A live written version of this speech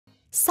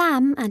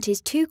Sam and his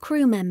 2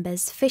 crew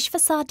members fish for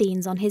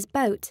sardines on his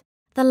boat,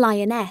 the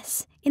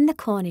Lioness, in the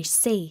Cornish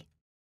Sea.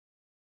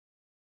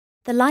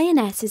 The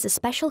Lioness is a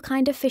special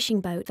kind of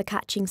fishing boat for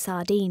catching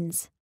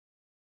sardines.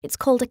 It's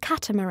called a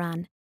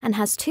catamaran and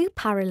has 2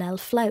 parallel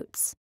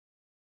floats.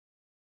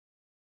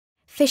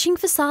 Fishing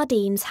for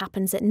sardines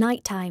happens at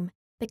night time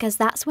because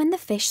that's when the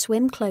fish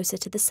swim closer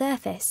to the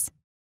surface.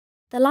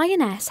 The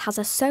Lioness has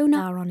a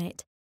sonar on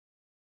it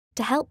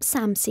to help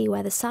Sam see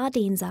where the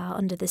sardines are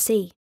under the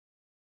sea.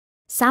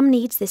 Sam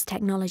needs this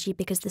technology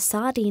because the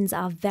sardines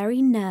are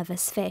very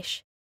nervous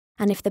fish,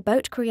 and if the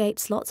boat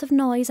creates lots of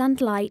noise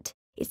and light,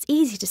 it's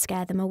easy to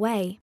scare them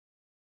away.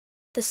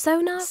 The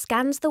sonar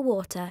scans the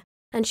water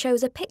and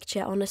shows a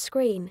picture on a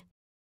screen.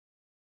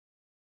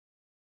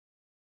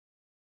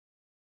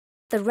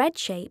 The red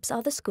shapes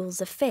are the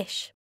schools of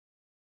fish.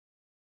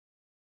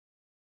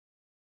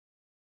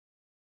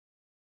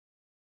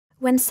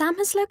 When Sam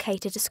has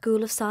located a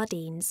school of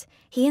sardines,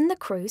 he and the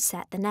crew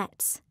set the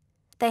nets.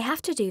 They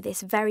have to do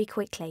this very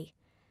quickly.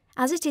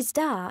 As it is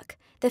dark,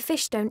 the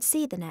fish don't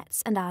see the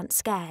nets and aren't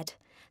scared,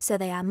 so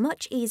they are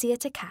much easier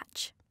to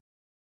catch.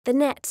 The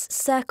nets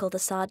circle the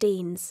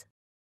sardines.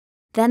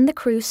 Then the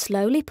crew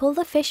slowly pull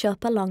the fish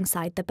up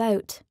alongside the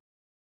boat.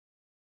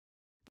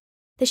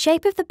 The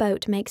shape of the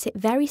boat makes it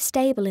very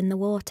stable in the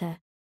water,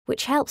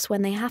 which helps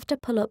when they have to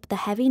pull up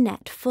the heavy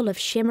net full of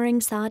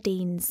shimmering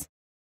sardines.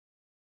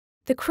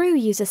 The crew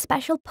use a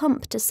special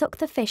pump to suck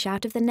the fish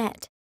out of the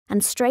net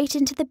and straight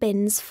into the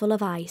bins full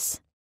of ice.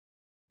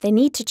 They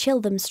need to chill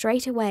them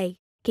straight away,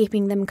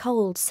 keeping them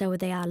cold so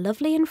they are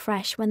lovely and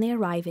fresh when they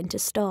arrive into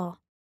store.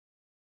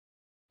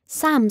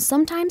 Sam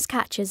sometimes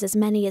catches as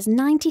many as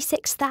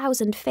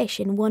 96,000 fish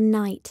in one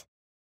night.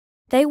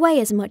 They weigh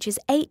as much as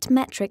 8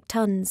 metric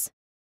tons.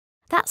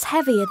 That's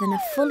heavier than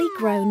a fully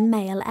grown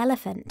male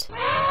elephant.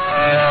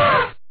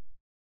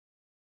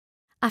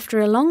 After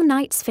a long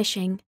night's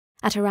fishing,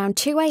 at around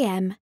 2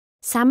 a.m,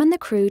 Sam and the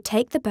crew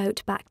take the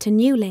boat back to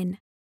Newlyn.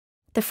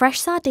 The fresh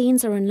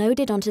sardines are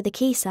unloaded onto the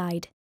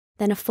quayside.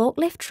 Then a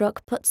forklift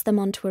truck puts them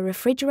onto a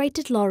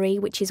refrigerated lorry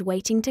which is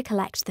waiting to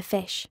collect the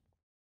fish.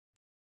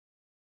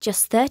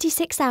 Just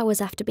 36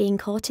 hours after being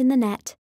caught in the net,